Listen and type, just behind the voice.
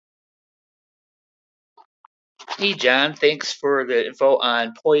Hey, John, thanks for the info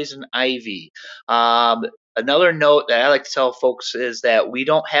on poison ivy. Another note that I like to tell folks is that we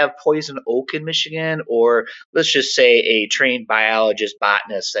don't have poison oak in Michigan, or let's just say a trained biologist,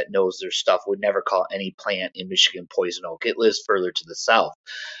 botanist that knows their stuff would never call any plant in Michigan poison oak. It lives further to the south.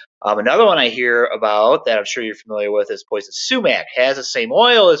 Another one I hear about that I'm sure you're familiar with is poison sumac. Has the same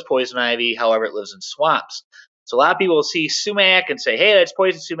oil as poison ivy, however, it lives in swamps. So a lot of people will see sumac and say, "Hey, that's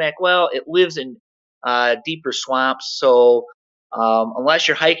poison sumac." Well, it lives in deeper swamps, so unless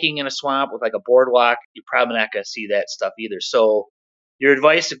you're hiking in a swamp with like a boardwalk, you're probably not going to see that stuff either. So your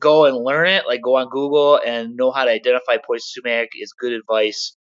advice to go and learn it, like go on Google and know how to identify poison sumac, is good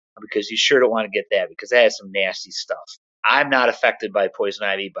advice because you sure don't want to get that because that has some nasty stuff. I'm not affected by poison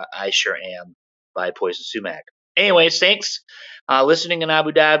ivy, but I sure am by poison sumac. Anyways, thanks listening in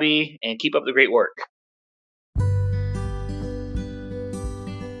Abu Dhabi, and keep up the great work.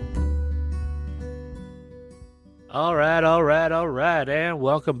 All right, and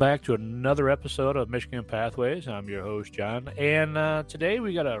welcome back to another episode of Michigan Pathways. I'm your host, John, and today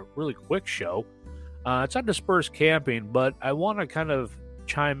we got a really quick show. It's on dispersed camping, but I want to kind of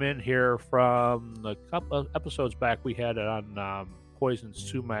chime in here from the couple of episodes back we had on poison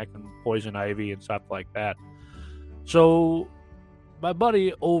sumac and poison ivy and stuff like that. So my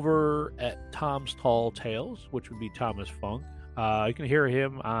buddy over at Tom's Tall Tales, which would be Thomas Funk, you can hear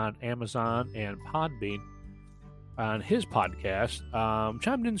him on Amazon and Podbean on his podcast,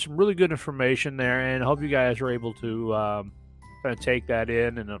 chimed in some really good information there, and I hope you guys are able to kind of take that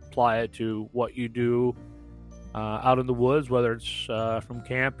in and apply it to what you do out in the woods, whether it's from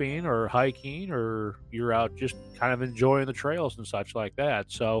camping or hiking, or you're out just kind of enjoying the trails and such like that.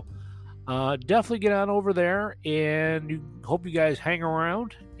 So definitely get on over there, and hope you guys hang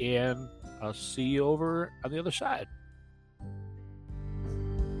around, and I'll see you over on the other side.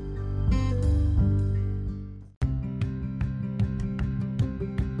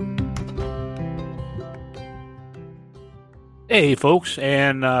 Hey, folks,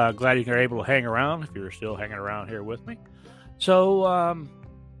 and glad you're able to hang around if you're still hanging around here with me. So,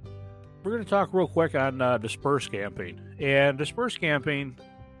 we're going to talk real quick on dispersed camping. And dispersed camping,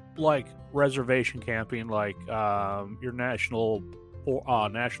 like reservation camping, like your national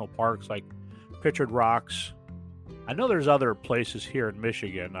parks like Pictured Rocks. I know there's other places here in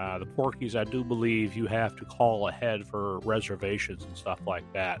Michigan. The Porkies, I do believe you have to call ahead for reservations and stuff like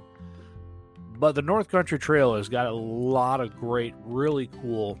that. But the North Country Trail has got a lot of great, really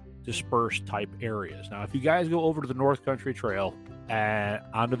cool dispersed type areas. Now, if you guys go over to the North Country Trail and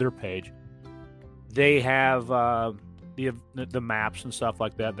onto their page, they have the maps and stuff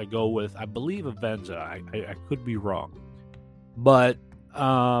like that go with, I believe, Avenza. I could be wrong. But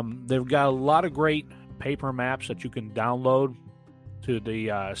they've got a lot of great paper maps that you can download to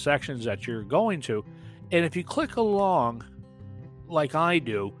the sections that you're going to. And if you click along, like I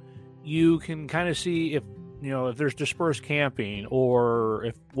do, you can kind of see if there's dispersed camping or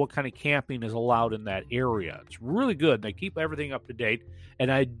if what kind of camping is allowed in that area. It's really good. They keep everything up to date,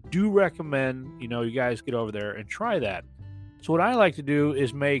 and I do recommend you guys get over there and try that. So what I like to do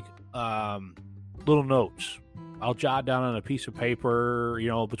is make little notes. I'll jot down on a piece of paper,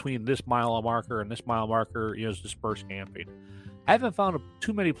 between this mile marker and this mile marker, is dispersed camping. I haven't found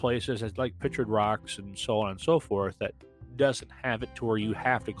too many places as like Pictured Rocks and so on and so forth that doesn't have it to where you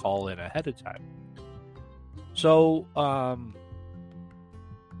have to call in ahead of time. So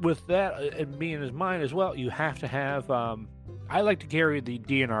with that and being in mind as well, you have to have I like to carry the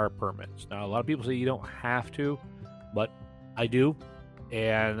DNR permits. Now a lot of people say you don't have to, but I do,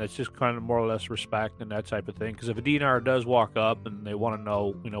 and it's just kind of more or less respect and that type of thing, because if a DNR does walk up and they want to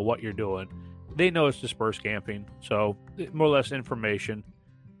know what you're doing, they know it's dispersed camping, so more or less information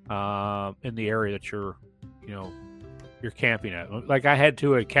in the area that you're camping at. Like I had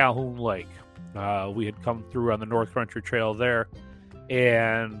to at Calhoun Lake. We had come through on the North Country Trail there,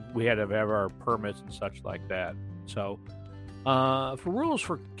 and we had to have our permits and such like that. So, for rules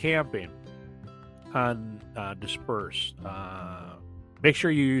for camping on dispersed, make sure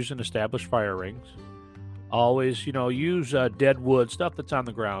you use an established fire rings. Always, use dead wood, stuff that's on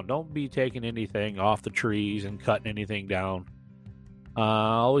the ground. Don't be taking anything off the trees and cutting anything down.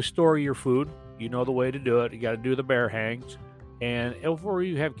 Always store your food. You know the way to do it. You got to do the bear hangs. And before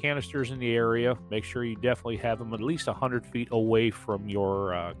you have canisters in the area, make sure you definitely have them at least 100 feet away from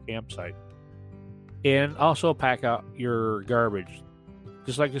your campsite. And also pack out your garbage.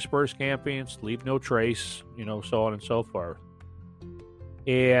 Just like dispersed camping, leave no trace, so on and so forth.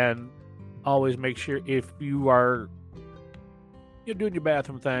 And always make sure if you're doing your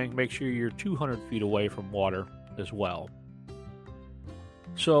bathroom thing, make sure you're 200 feet away from water as well.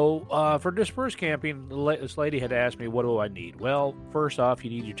 So for dispersed camping, this lady had asked me, what do I need? Well, first off, you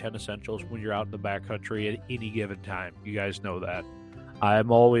need your 10 essentials when you're out in the backcountry at any given time. You guys know that.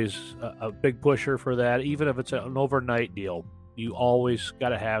 I'm always a big pusher for that. Even if it's an overnight deal, you always got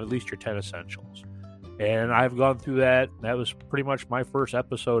to have at least your 10 essentials. And I've gone through that. That was pretty much my first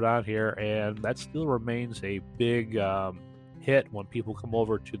episode on here, and that still remains a big hit when people come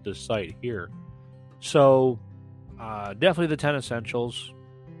over to the site here. So definitely the 10 essentials.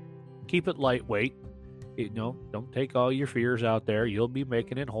 Keep it lightweight. Don't take all your fears out there. You'll be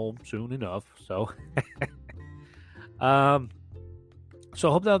making it home soon enough. So, so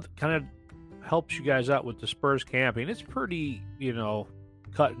I hope that kind of helps you guys out with dispersed camping. It's pretty,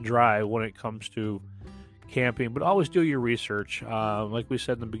 cut and dry when it comes to camping, but always do your research. Like we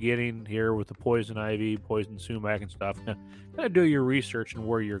said in the beginning here with the poison ivy, poison sumac and stuff, kind of do your research and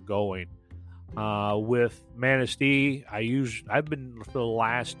where you're going. With Manistee, I've been for the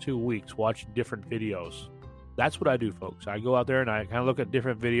last 2 weeks watching different videos. That's what I do, folks. I go out there and I kind of look at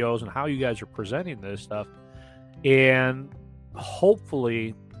different videos and how you guys are presenting this stuff. And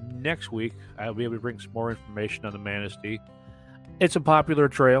hopefully next week, I'll be able to bring some more information on the Manistee. It's a popular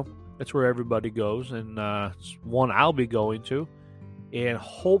trail. That's where everybody goes. And it's one I'll be going to. And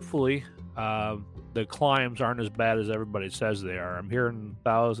hopefully, the climbs aren't as bad as everybody says they are. I'm hearing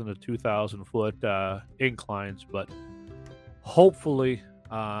 1,000 to 2,000 foot inclines, but hopefully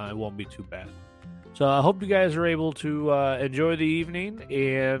it won't be too bad. So I hope you guys are able to enjoy the evening,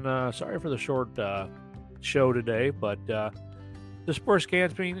 and sorry for the short show today, but dispersed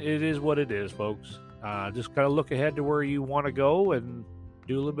camping, it is what it is, folks. Just kind of look ahead to where you want to go and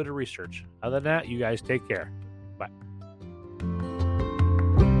do a little bit of research. Other than that, you guys take care. Bye.